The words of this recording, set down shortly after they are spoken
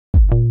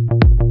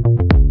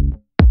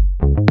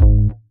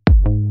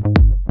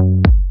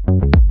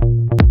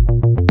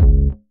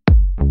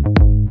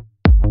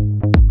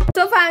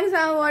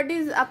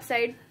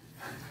upside?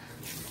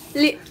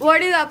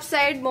 What is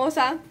upside,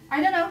 Mosa?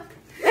 I don't know.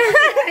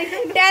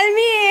 Tell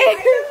me.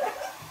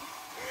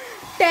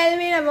 Tell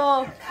me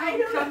more.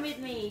 Come with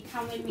me.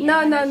 Come with me. No.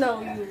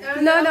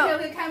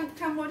 Okay,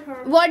 come with her.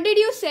 What did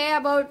you say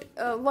about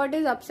what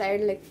is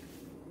upside like?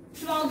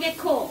 Small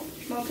gecko.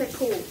 Okay,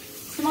 cool.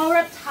 Small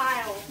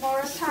reptile. More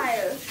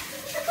reptile.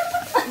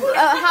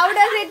 How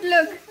does it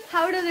look?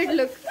 How does it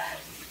look?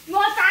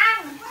 More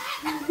tang.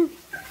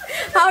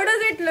 How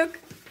does it look?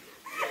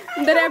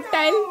 The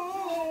reptile.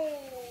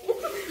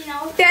 You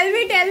know. Tell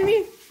me.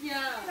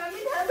 Yeah. Tell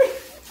me.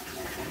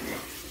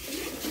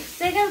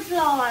 Second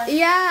floor.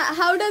 Yeah,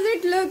 how does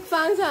it look,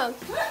 Fang Sang?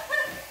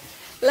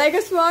 Like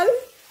a small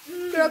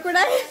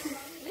crocodile?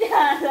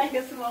 Yeah, like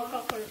a small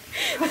crocodile.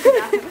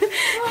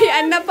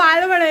 Yanna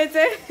pal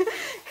banayache.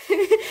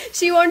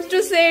 She wants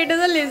to say it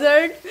is a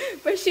lizard,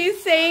 but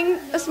she's saying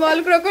a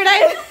small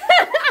crocodile.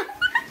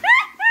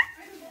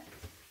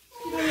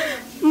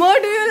 Mo,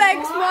 do you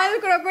like small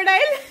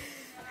crocodile?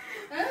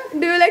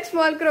 Do you like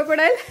small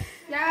crocodile?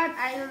 Yeah,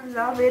 I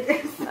love it.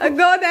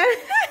 Go then.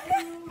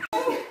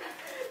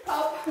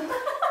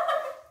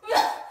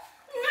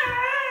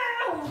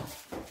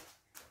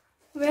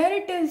 Where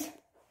it is?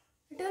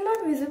 It is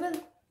not visible.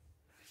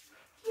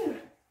 Here.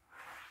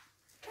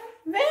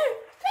 Where?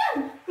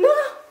 No.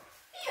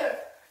 Here.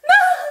 No.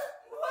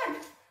 What?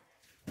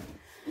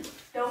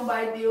 Don't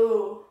bite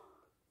you.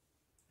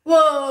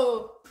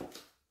 Whoa.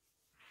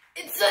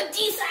 It's so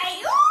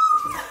decent.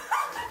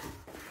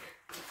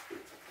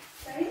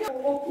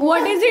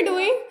 What is he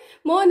doing?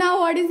 Mo, now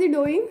what is he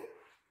doing?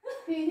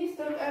 He's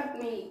looking at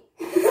me.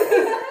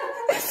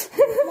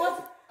 What?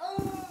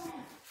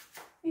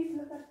 He's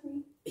looking at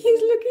me.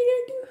 He's looking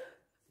at you.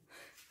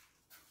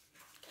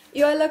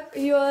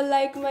 You are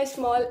like my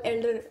small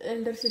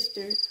elder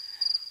sister.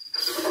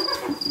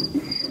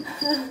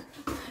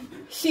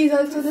 She's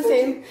also the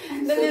same.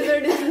 The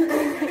lizard is.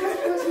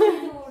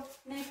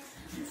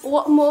 Next.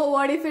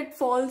 What if it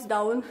falls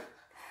down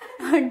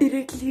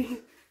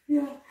directly?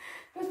 Yeah.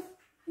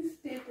 He's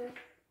dead.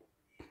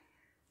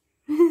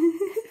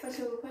 Push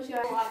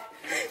your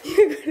You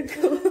gotta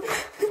go.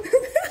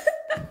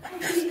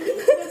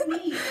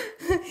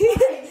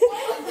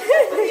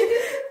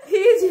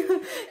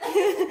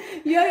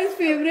 You're his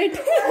favorite.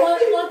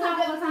 What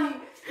time?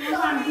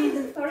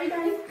 Sorry,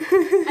 guys.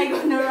 I'm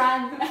gonna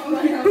run.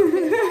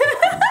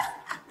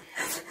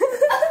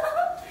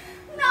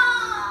 No.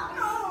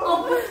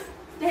 Oh,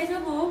 deja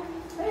vu.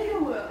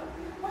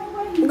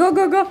 Go.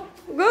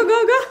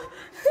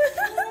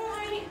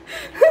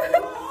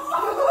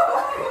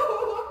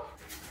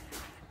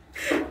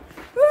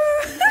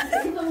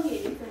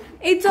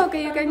 It's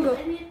okay, you can go.